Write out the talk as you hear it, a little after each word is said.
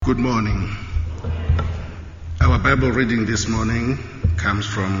Good morning. Our Bible reading this morning comes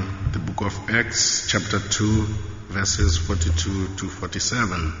from the book of Acts, chapter 2, verses 42 to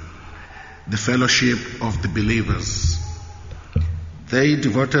 47. The fellowship of the believers. They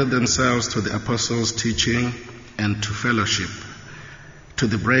devoted themselves to the apostles' teaching and to fellowship, to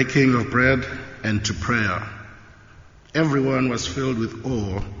the breaking of bread and to prayer. Everyone was filled with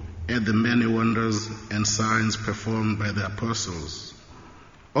awe at the many wonders and signs performed by the apostles.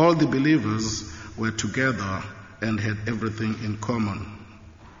 All the believers were together and had everything in common.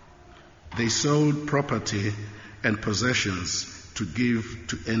 They sold property and possessions to give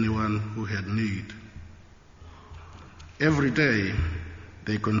to anyone who had need. Every day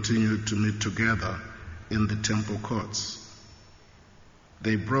they continued to meet together in the temple courts.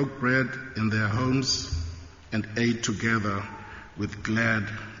 They broke bread in their homes and ate together with glad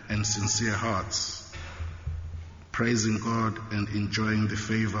and sincere hearts, praising God and enjoying the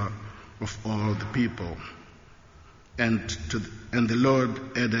favor of all the people. And the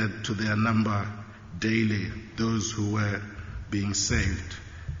Lord added to their number daily those who were being saved.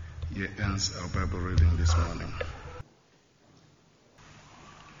 Here ends our Bible reading this morning.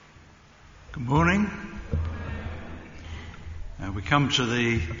 Good morning. We come to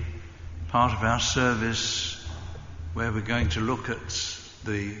the part of our service where we're going to look at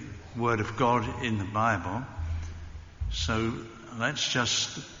the Word of God in the Bible. So let's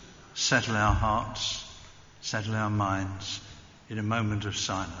just settle our hearts, settle our minds in a moment of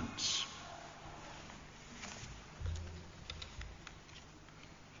silence.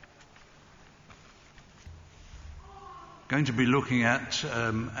 Going to be looking at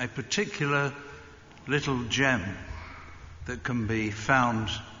a particular little gem that can be found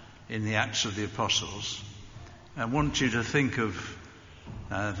in the Acts of the Apostles. I want you to think of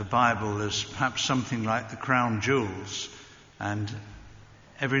the Bible as perhaps something like the crown jewels, and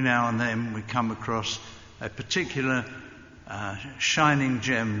every now and then we come across a particular shining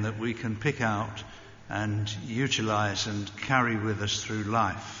gem that we can pick out and utilize and carry with us through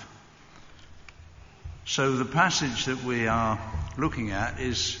life. So the passage that we are looking at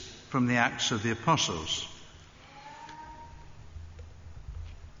is from the Acts of the Apostles.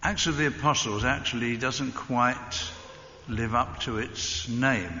 Acts of the Apostles actually doesn't quite live up to its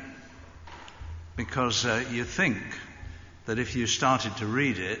name, because you think that if you started to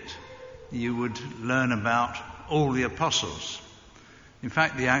read it, you would learn about all the apostles. In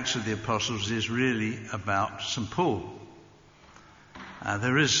fact, the Acts of the Apostles is really about St. Paul.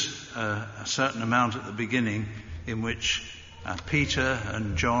 There is a certain amount at the beginning in which Peter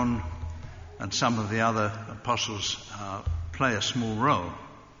and John and some of the other apostles play a small role.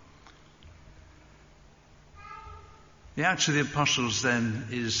 The Acts of the Apostles then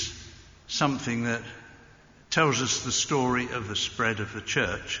is something that tells us the story of the spread of the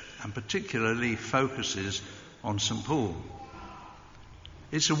church, and particularly focuses on St. Paul.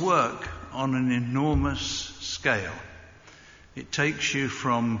 It's a work on an enormous scale. It takes you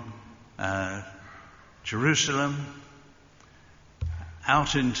from Jerusalem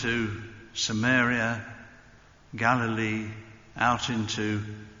out into Samaria, Galilee, out into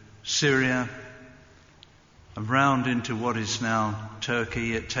Syria, around into what is now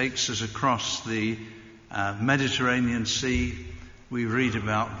Turkey. It takes us across the Mediterranean Sea. We read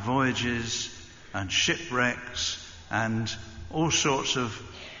about voyages and shipwrecks and all sorts of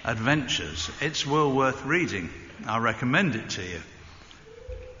adventures. It's well worth reading. I recommend it to you.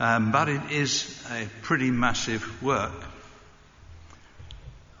 But it is a pretty massive work.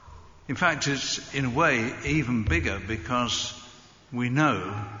 In fact, it's in a way even bigger, because we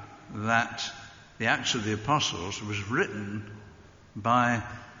know that the Acts of the Apostles was written by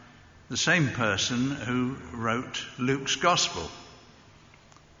the same person who wrote Luke's Gospel.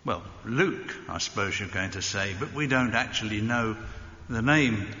 Well, Luke, I suppose you're going to say, but we don't actually know the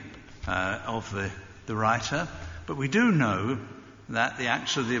name of the writer. But we do know that the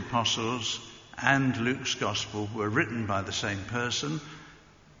Acts of the Apostles and Luke's Gospel were written by the same person,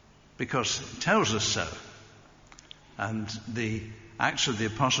 because it tells us so. And the Acts of the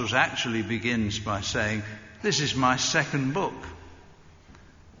Apostles actually begins by saying, "This is my second book."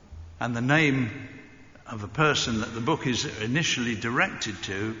 And the name of the person that the book is initially directed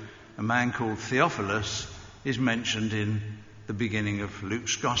to, a man called Theophilus, is mentioned in the beginning of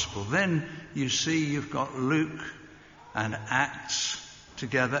Luke's Gospel. Then you see you've got Luke and Acts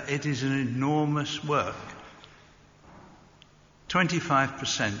together. It is an enormous work.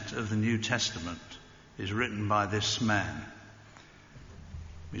 25% of the New Testament is written by this man.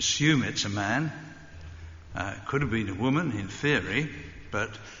 We assume it's a man. It could have been a woman in theory, but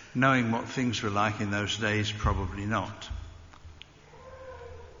knowing what things were like in those days, probably not.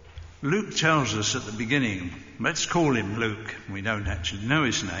 Luke tells us at the beginning, let's call him Luke. We don't actually know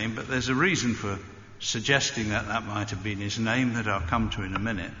his name, but there's a reason for suggesting that that might have been his name that I'll come to in a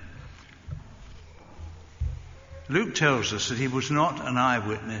minute. Luke tells us that he was not an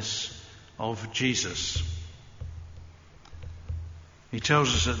eyewitness of Jesus. He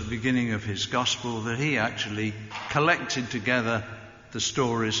tells us at the beginning of his gospel that he actually collected together the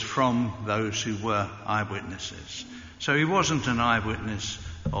stories from those who were eyewitnesses. So he wasn't an eyewitness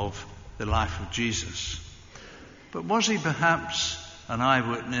of the life of Jesus. But was he perhaps an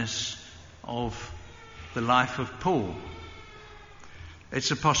eyewitness of the life of Paul?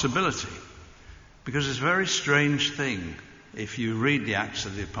 It's a possibility, because it's a very strange thing. If you read the Acts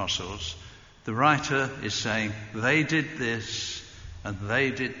of the Apostles, the writer is saying, they did this and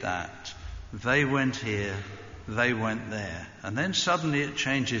they did that. They went here, they went there. And then suddenly it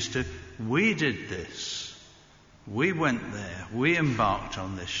changes to, we did this. We went there. We embarked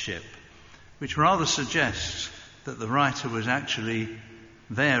on this ship. Which rather suggests that the writer was actually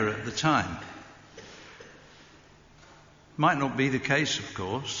there at the time. Might not be the case, of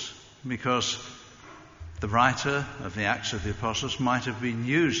course, because the writer of the Acts of the Apostles might have been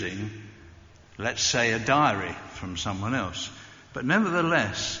using, let's say, a diary from someone else. But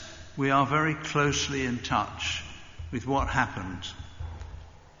nevertheless, we are very closely in touch with what happened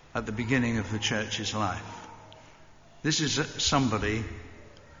at the beginning of the church's life. This is somebody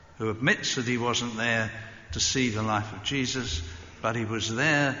who admits that he wasn't there to see the life of Jesus, but he was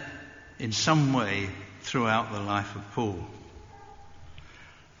there in some way throughout the life of Paul.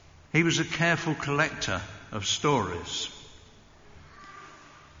 He was a careful collector of stories.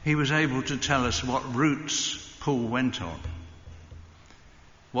 He was able to tell us what routes Paul went on,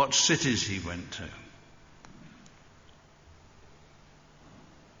 what cities he went to.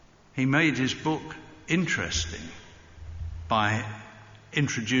 He made his book interesting by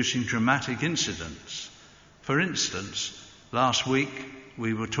introducing dramatic incidents. For instance, last week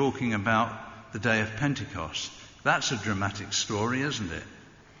we were talking about the day of Pentecost. That's a dramatic story, isn't it?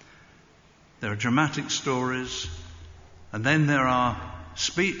 There are dramatic stories, and then there are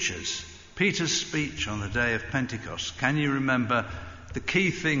speeches. Peter's speech on the day of Pentecost. Can you remember? The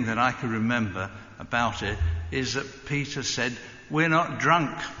key thing that I can remember about it is that Peter said, we're not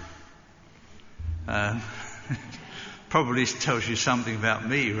drunk. Probably tells you something about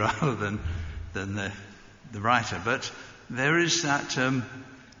me rather than the writer. But there is that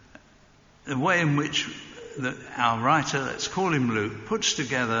the way in which our writer, let's call him Luke, puts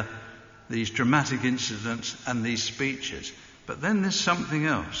together these dramatic incidents and these speeches. But then there's something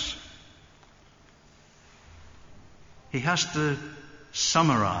else. He has to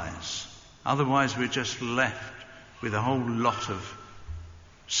summarize. Otherwise we're just left with a whole lot of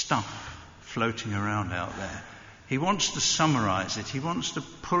stuff floating around out there. He wants to summarize it. He wants to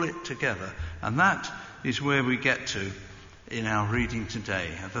pull it together. And that is where we get to in our reading today.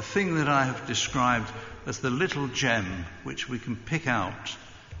 The thing that I have described as the little gem which we can pick out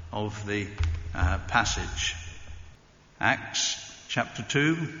of the passage. Acts chapter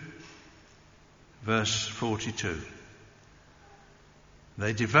 2, verse 42.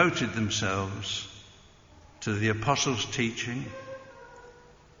 They devoted themselves to the apostles' teaching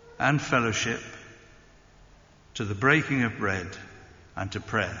and fellowship, to the breaking of bread and to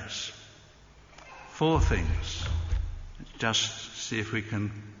prayers. 4 things. Just see if we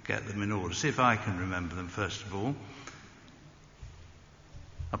can get them in order. See if I can remember them first of all.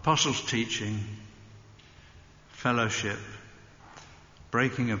 Apostles' teaching, fellowship,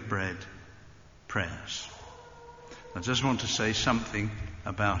 breaking of bread, prayers. I just want to say something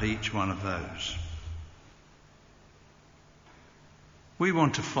about each one of those. We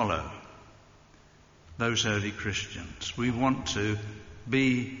want to follow those early Christians. We want to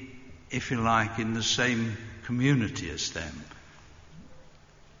be, if you like, in the same community as them.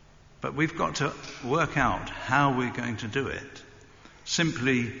 But we've got to work out how we're going to do it.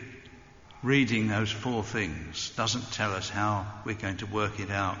 Simply reading those 4 things doesn't tell us how we're going to work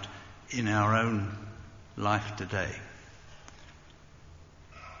it out in our own life today.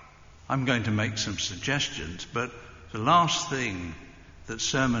 I'm going to make some suggestions, but the last thing that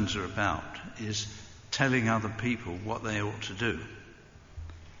sermons are about is telling other people what they ought to do.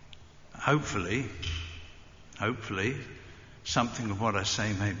 Hopefully, something of what I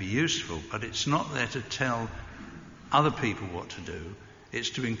say may be useful, but it's not there to tell other people what to do.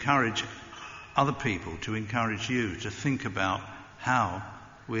 It's to encourage other people, to encourage you to think about how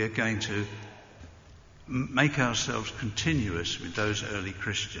we are going to make ourselves continuous with those early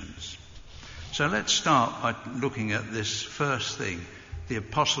Christians. So let's start by looking at this first thing, the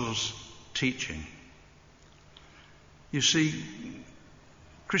apostles' teaching. You see,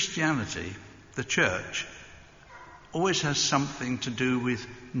 Christianity, the church, always has something to do with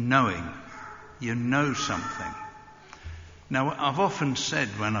knowing. You know something. Now, I've often said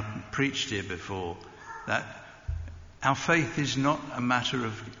when I've preached here before that our faith is not a matter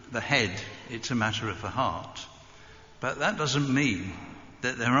of the head, it's a matter of the heart. But that doesn't mean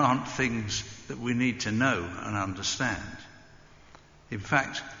that there aren't things that we need to know and understand. In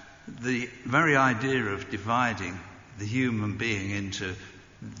fact, the very idea of dividing the human being into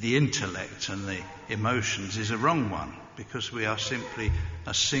the intellect and the emotions is a wrong one, because we are simply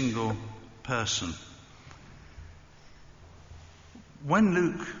a single person. When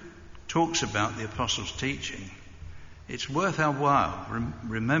Luke talks about the apostles' teaching, it's worth our while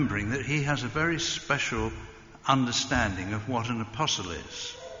remembering that he has a very special understanding of what an apostle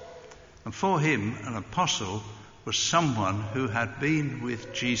is. And for him, an apostle was someone who had been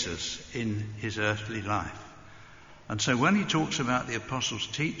with Jesus in his earthly life. And so when he talks about the apostles'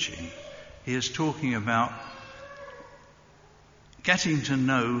 teaching, he is talking about getting to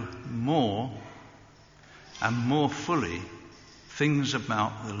know more and more fully things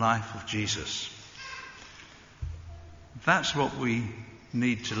about the life of Jesus. That's what we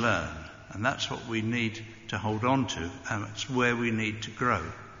need to learn, and that's what we need to hold on to, and it's where we need to grow.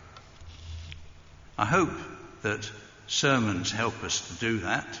 I hope that sermons help us to do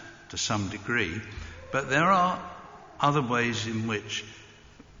that to some degree, but there are other ways in which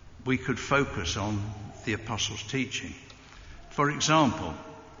we could focus on the apostles' teaching. For example,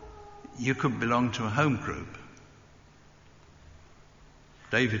 you could belong to a home group.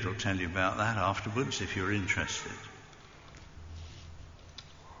 David will tell you about that afterwards if you're interested.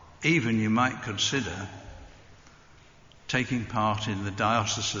 Even you might consider taking part in the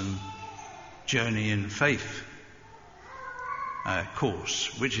diocesan Journey in Faith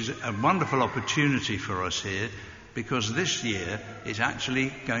course, which is a wonderful opportunity for us here, because this year it's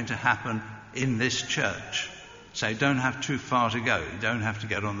actually going to happen in this church. So you don't have too far to go. You don't have to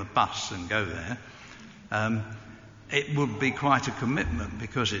get on the bus and go there. It would be quite a commitment,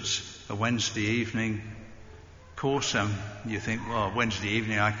 because it's a Wednesday evening course. You think, well, Wednesday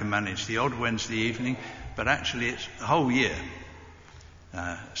evening I can manage the odd Wednesday evening, but actually it's the whole year.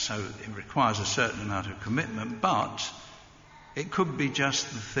 So it requires a certain amount of commitment, but it could be just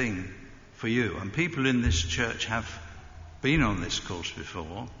the thing for you. And people in this church have been on this course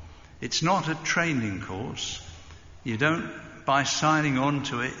before. It's not a training course. You don't, by signing on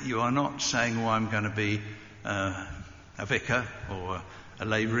to it, you are not saying, oh, I'm going to be a vicar or a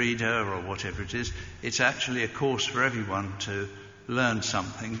lay reader or whatever it is. It's actually a course for everyone to learn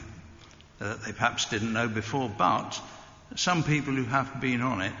something that they perhaps didn't know before. But some people who have been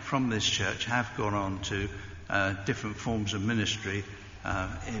on it from this church have gone on to different forms of ministry,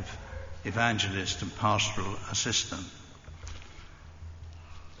 evangelist and pastoral assistant.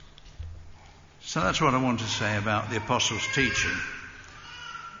 So that's what I want to say about the apostles' teaching.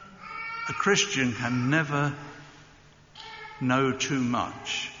 A Christian can never know too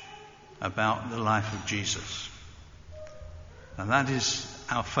much about the life of Jesus. And that is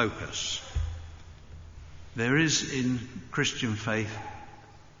our focus. There is in Christian faith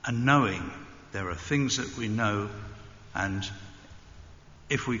a knowing. There are things that we know, and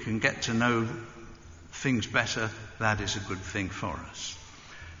if we can get to know things better, that is a good thing for us.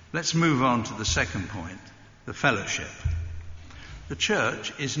 Let's move on to the second point, the fellowship. The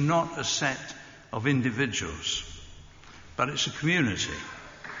church is not a set of individuals, but it's a community.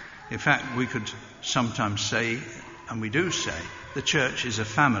 In fact, we could sometimes say, and we do say, the church is a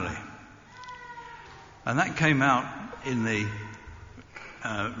family. And that came out in the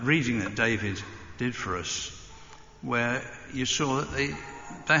reading that David did for us, where you saw that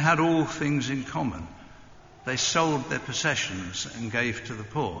they had all things in common. They sold their possessions and gave to the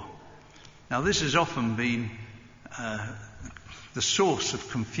poor. Now, this has often been the source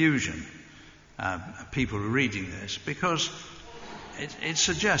of confusion, people reading this, because it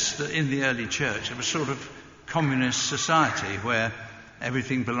suggests that in the early church it was sort of communist society where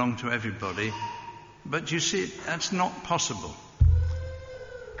everything belonged to everybody. But you see, that's not possible.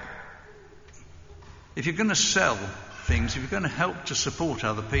 If you're going to sell things, if you're going to help to support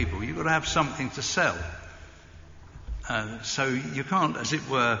other people, you've got to have something to sell. So you can't, as it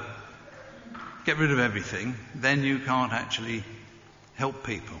were, get rid of everything, then you can't actually help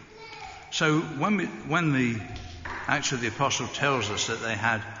people. So when the apostle tells us that they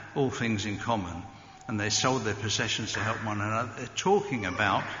had all things in common and they sold their possessions to help one another, they're talking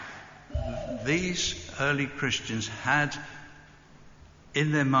about these early Christians had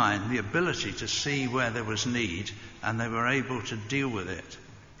in their mind the ability to see where there was need, and they were able to deal with it.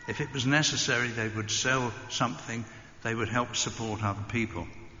 If it was necessary, they would sell something, they would help support other people.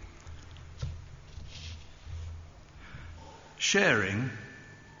 sharing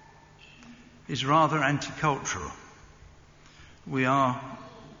is rather anti-cultural. We are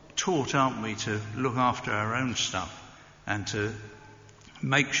taught, aren't we, to look after our own stuff and to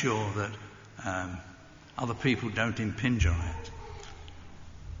make sure that other people don't impinge on it.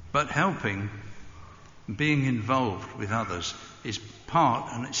 But helping, being involved with others, is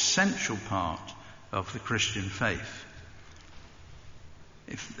an essential part of the Christian faith.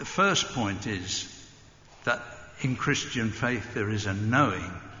 If the first point is that in Christian faith there is a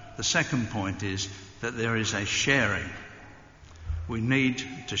knowing, the second point is that there is a sharing. We need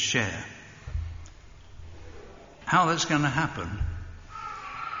to share. How that's going to happen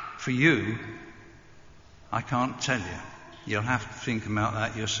for you, I can't tell you. You'll have to think about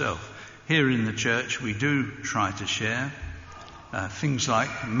that yourself. Here in the church we do try to share. Things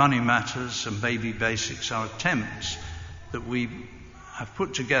like Money Matters and Baby Basics are attempts that we have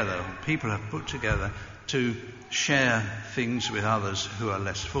put together, people have put together, to share things with others who are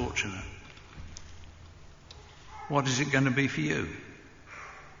less fortunate. What is it going to be for you?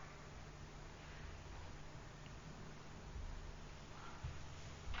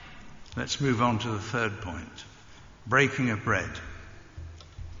 Let's move on to the third point. Breaking of bread.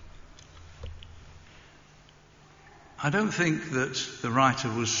 I don't think that the writer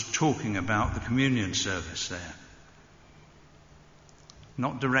was talking about the communion service there.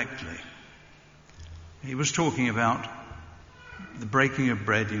 Not directly. He was talking about the breaking of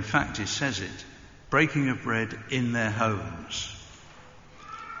bread. In fact, he says it, breaking of bread in their homes.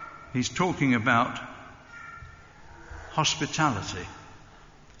 He's talking about hospitality.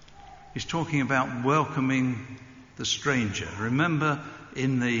 He's talking about welcoming the stranger. Remember,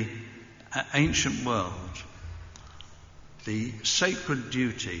 in the ancient world, the sacred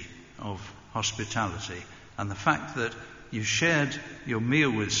duty of hospitality and the fact that you shared your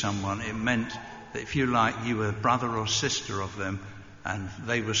meal with someone, it meant that, if you like, you were brother or sister of them and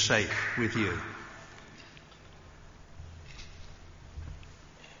they were safe with you.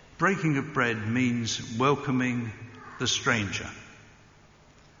 Breaking of bread means welcoming the stranger.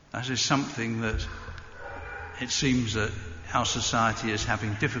 That is something that it seems that our society is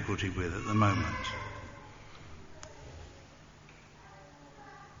having difficulty with at the moment.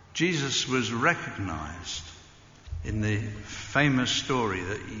 Jesus was recognized in the famous story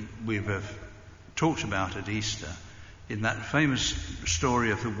that we have talked about at Easter, in that famous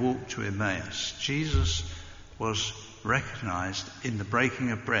story of the walk to Emmaus. Jesus was recognized in the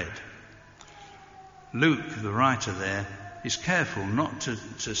breaking of bread. Luke, the writer there, is careful not to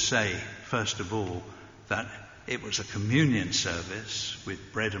say, first of all, that it was a communion service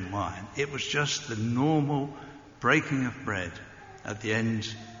with bread and wine. It was just the normal breaking of bread at the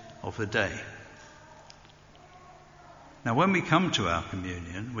end of the day. Now, when we come to our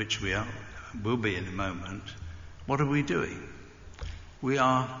communion, which will be in a moment, what are we doing? We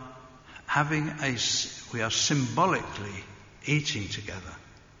are symbolically eating together.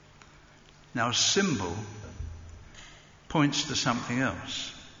 Now, a symbol points to something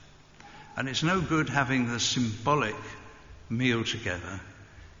else. And it's no good having the symbolic meal together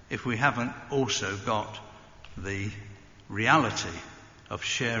if we haven't also got the reality of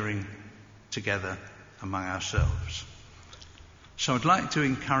sharing together among ourselves. So I'd like to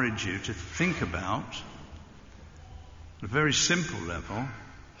encourage you to think about, at a very simple level,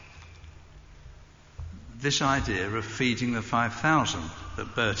 this idea of feeding the 5,000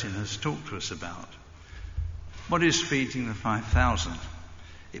 that Bertin has talked to us about. What is feeding the 5,000?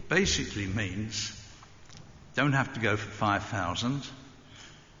 It basically means, don't have to go for 5,000.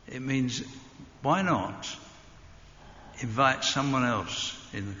 It means, why not invite someone else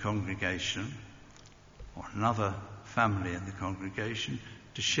in the congregation or another family in the congregation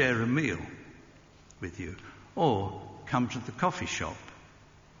to share a meal with you, or come to the coffee shop.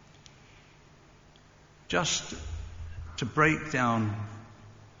 Just to break down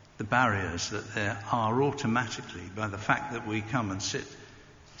the barriers that there are automatically by the fact that we come and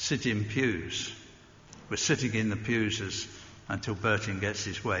sit in pews. We're sitting in the pews until Bertin gets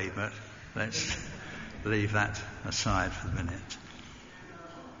his way, but let's leave that aside for the minute.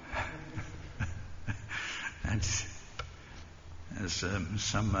 And there's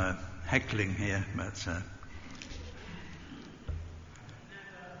some heckling here, but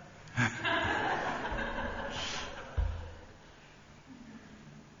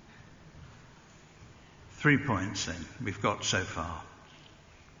 3 points then we've got so far.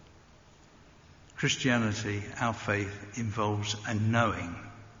 Christianity, our faith, involves a knowing.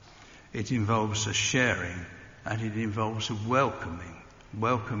 It involves a sharing, and it involves a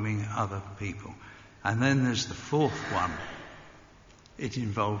welcoming other people. And then there's the fourth one. It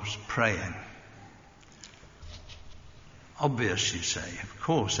involves praying. obvious, you say. Of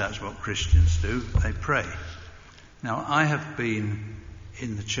course, that's what Christians do. They pray. Now, I have been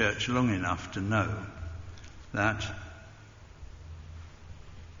in the church long enough to know that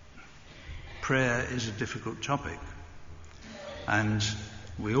prayer is a difficult topic. And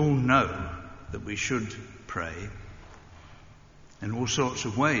we all know that we should pray in all sorts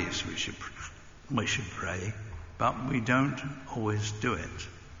of ways. We should pray, but we don't always do it.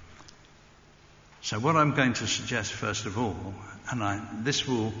 So what I'm going to suggest first of all, and this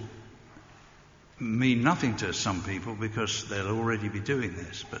will mean nothing to some people because they'll already be doing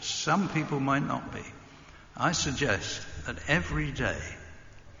this, but some people might not be. I suggest that every day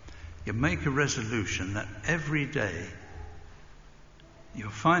you make a resolution that every day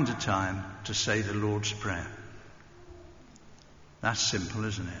you'll find a time to say the Lord's Prayer. That's simple,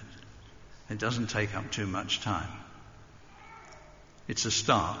 isn't it? It doesn't take up too much time. It's a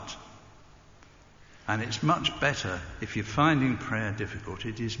start. And it's much better, if you're finding prayer difficult,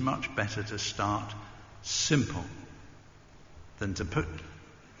 it is much better to start simple than to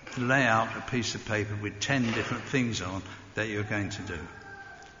lay out a piece of paper with 10 different things on that you're going to do.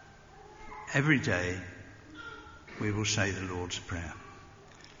 Every day we will say the Lord's Prayer.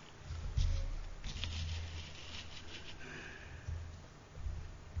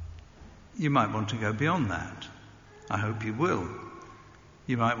 You might want to go beyond that. I hope you will.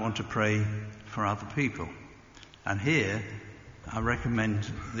 You might want to pray for other people. And here, I recommend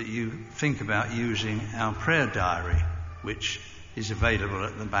that you think about using our prayer diary, which is available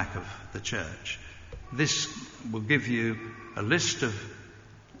at the back of the church. This will give you a list of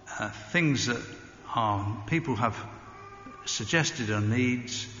things that people have suggested are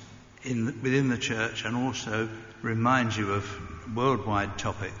needs within the church, and also remind you of worldwide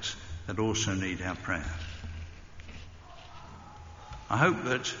topics that also need our prayer. I hope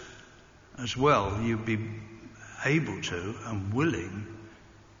that as well you'll be able to and willing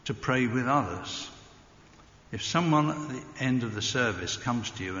to pray with others. If someone at the end of the service comes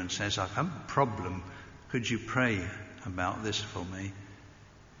to you and says, "I have a problem, could you pray about this for me?"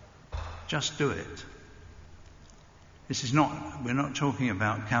 Just do it. We're not talking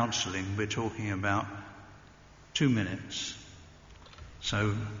about counselling, we're talking about 2 minutes.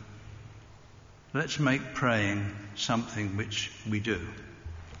 So let's make praying something which we do.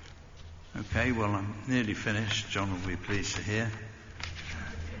 Okay, well, I'm nearly finished. John will be pleased to hear.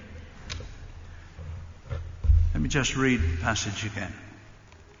 Let me just read the passage again.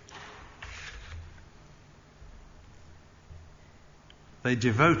 They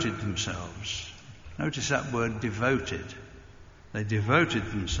devoted themselves. Notice that word, devoted. They devoted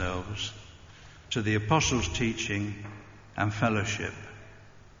themselves to the apostles' teaching and fellowship,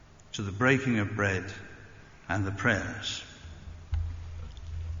 to the breaking of bread and the prayers.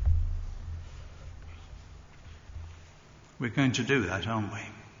 We're going to do that, aren't we?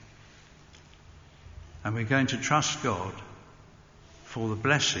 And we're going to trust God for the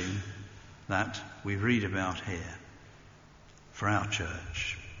blessing that we read about here for our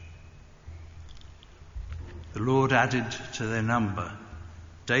church. The Lord added to their number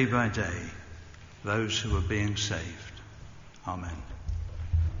day by day those who were being saved. Amen.